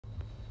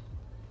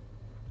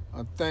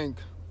I thank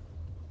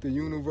the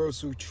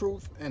universal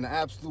truth and the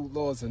absolute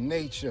laws of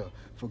nature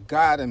for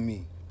guiding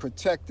me,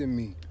 protecting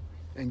me,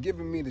 and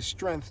giving me the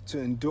strength to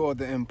endure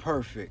the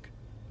imperfect.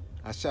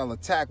 I shall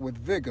attack with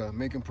vigor,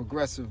 making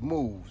progressive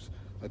moves.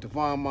 A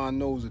divine mind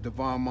knows, a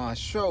divine mind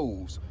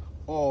shows.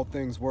 All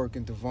things work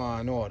in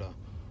divine order.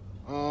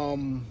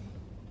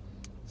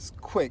 It's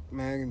quick,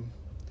 man.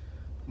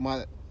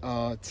 My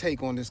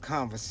take on this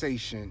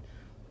conversation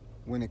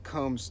when it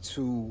comes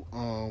to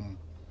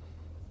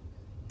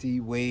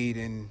Dwade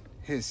and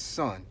his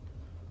son,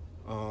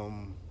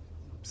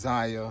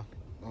 Zaya,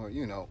 or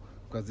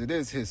because it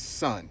is his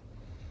son.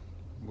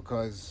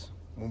 Because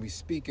when we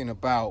speaking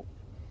about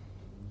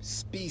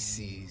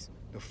species,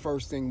 the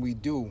first thing we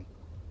do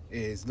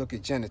is look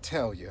at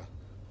genitalia,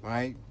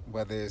 right?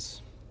 Whether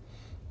it's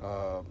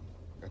a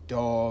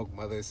dog,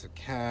 whether it's a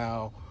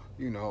cow,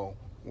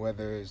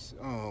 whether it's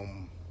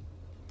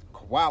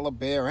koala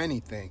bear,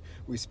 anything.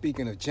 We're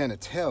speaking of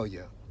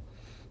genitalia.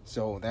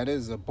 So that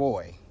is a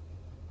boy.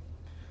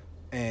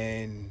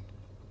 And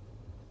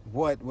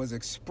what was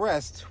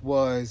expressed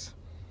was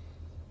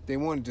they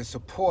wanted to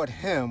support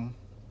him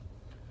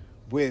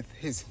with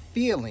his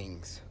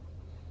feelings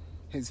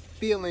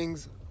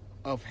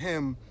of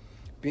him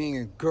being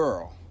a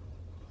girl.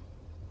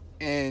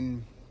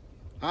 And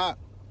I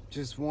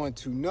just want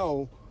to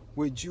know,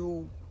 would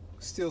you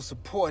still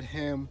support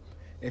him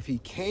if he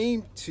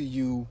came to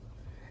you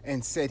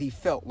and said he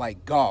felt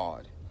like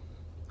God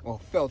or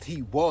felt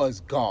he was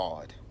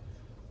God?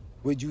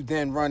 Would you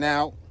then run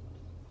out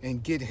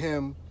and get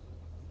him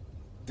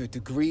the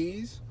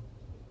degrees?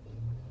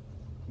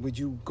 Would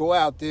you go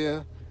out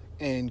there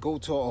and go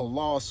to a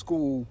law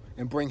school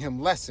and bring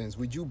him lessons?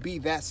 Would you be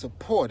that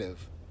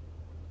supportive?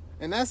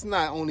 And that's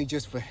not only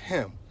just for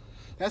him.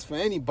 That's for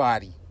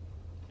anybody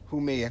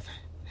who may have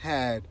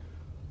had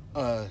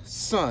a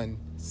son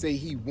say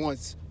he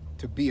wants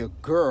to be a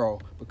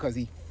girl because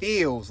he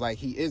feels like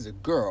he is a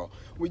girl.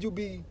 Would you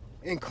be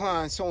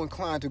so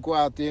inclined to go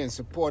out there and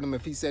support him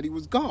if he said he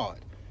was God?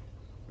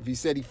 If he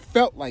said he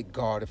felt like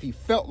God, if he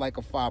felt like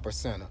a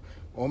 5%er,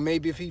 or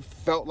maybe if he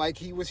felt like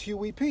he was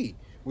Huey P.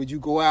 Would you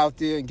go out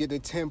there and get a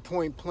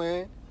 10-point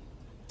plan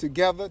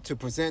together to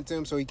present to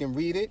him so he can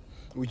read it?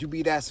 Would you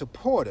be that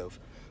supportive?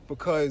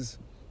 Because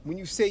when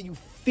you say you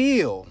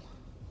feel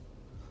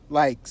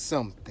like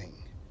something,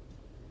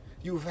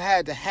 you've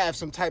had to have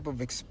some type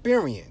of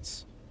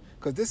experience.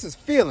 Because this is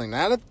feeling,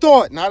 not a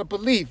thought, not a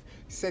belief.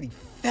 He said he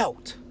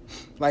felt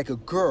like a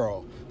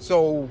girl.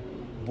 So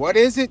what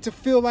is it to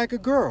feel like a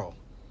girl?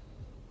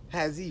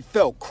 Has he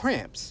felt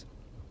cramps?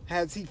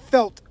 Has he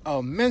felt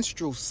a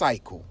menstrual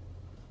cycle?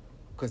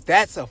 Because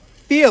that's a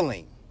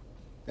feeling.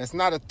 That's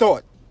not a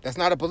thought. That's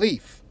not a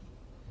belief.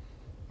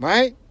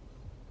 Right?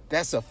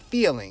 That's a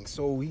feeling.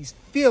 So he's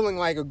feeling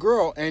like a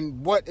girl.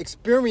 And what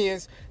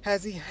experience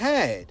has he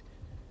had?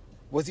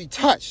 Was he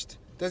touched?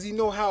 Does he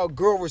know how a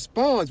girl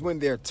responds when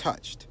they're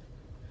touched?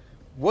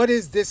 What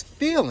is this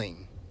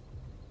feeling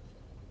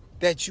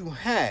that you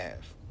have?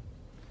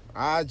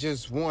 I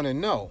just want to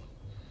know.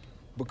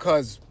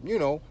 Because,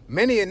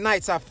 many a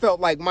nights I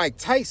felt like Mike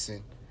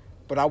Tyson,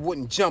 but I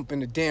wouldn't jump in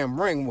the damn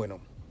ring with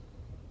him.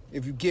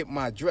 If you get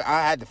my drift,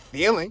 I had the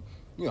feeling.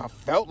 I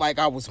felt like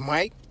I was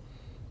Mike.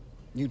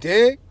 You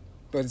dig?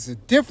 But it's a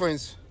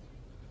difference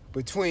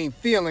between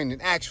feeling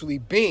and actually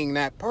being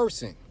that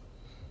person.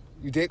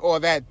 You dig? Or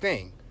that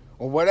thing.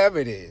 Or whatever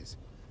it is.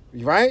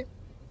 Right?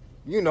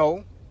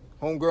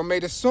 Homegirl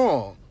made a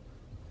song,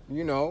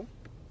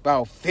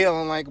 about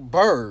feeling like a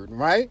bird,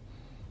 right?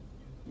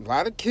 A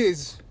lot of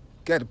kids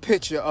got a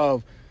picture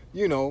of,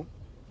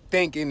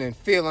 thinking and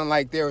feeling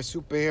like they're a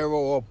superhero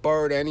or a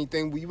bird or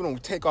anything. We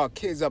don't take our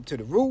kids up to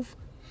the roof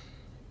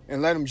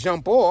and let them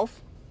jump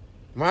off,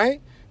 right?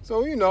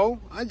 So,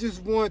 I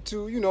just want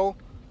to,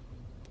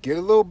 get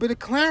a little bit of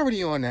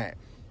clarity on that.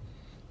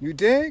 You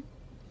dig?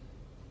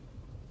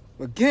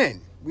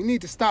 Again, we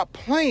need to stop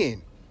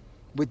playing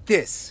with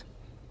this.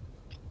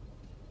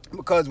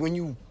 Because when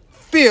you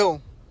feel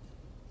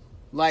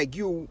like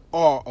you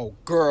are a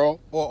girl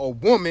or a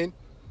woman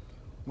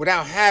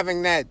without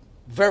having that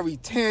very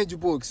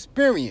tangible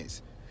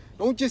experience,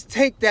 don't just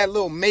take that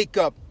little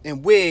makeup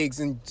and wigs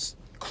and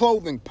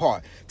clothing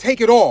part. Take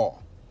it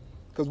all.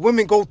 Because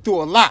women go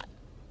through a lot.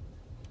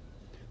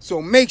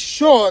 So make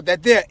sure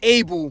that they're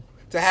able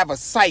to have a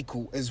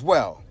cycle as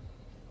well.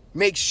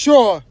 Make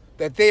sure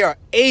that they are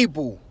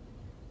able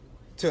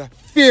to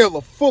feel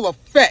the full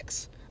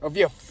effects of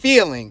your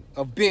feeling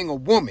of being a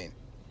woman.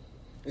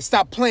 And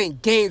stop playing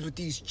games with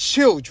these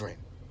children.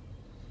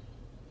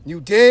 You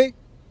dig?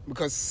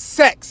 Because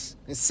sex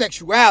and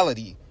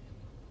sexuality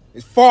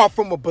is far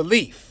from a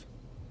belief.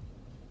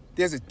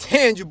 There's a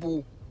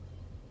tangible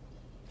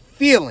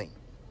feeling,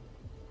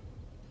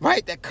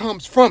 right, that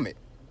comes from it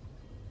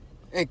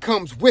and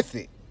comes with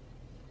it.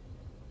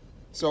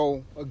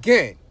 So,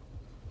 again,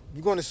 if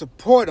you're going to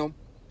support them,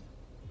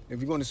 if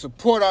you're going to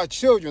support our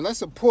children, let's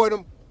support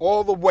them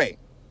all the way.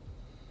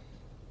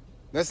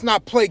 Let's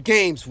not play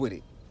games with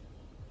it.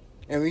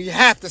 And we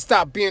have to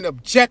stop being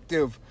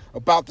objective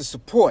about the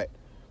support.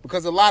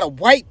 Because a lot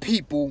of white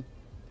people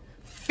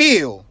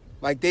feel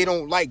like they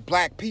don't like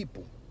black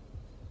people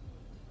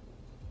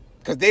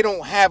because they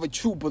don't have a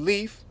true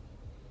belief,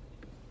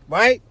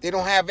 right? They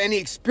don't have any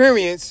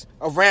experience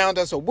around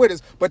us or with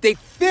us, but they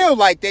feel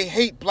like they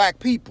hate black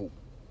people.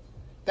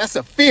 That's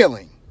a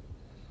feeling.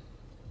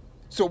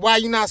 So why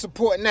you not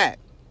supporting that?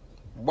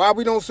 Why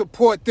we don't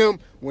support them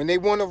when they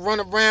want to run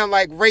around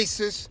like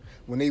racists,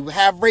 when they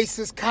have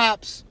racist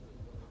cops,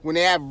 when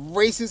they have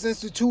racist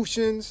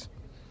institutions,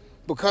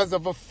 because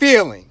of a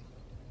feeling,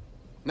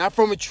 not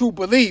from a true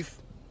belief,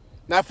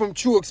 not from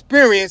true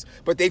experience,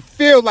 but they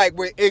feel like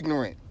we're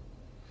ignorant,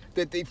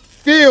 that they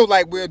feel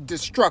like we're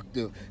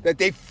destructive, that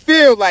they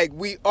feel like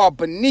we are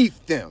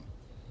beneath them.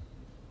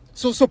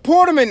 So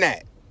support them in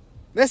that.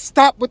 Let's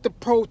stop with the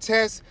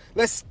protests.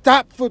 Let's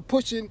stop for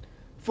pushing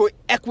for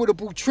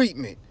equitable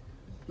treatment.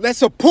 Let's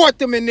support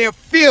them in their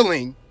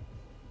feeling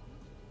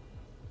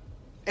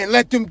and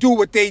let them do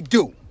what they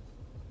do.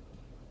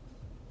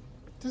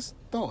 Just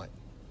thought,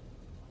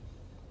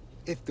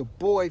 if the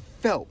boy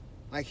felt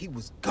like he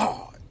was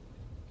God,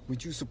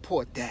 would you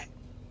support that?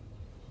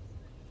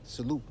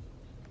 Salute.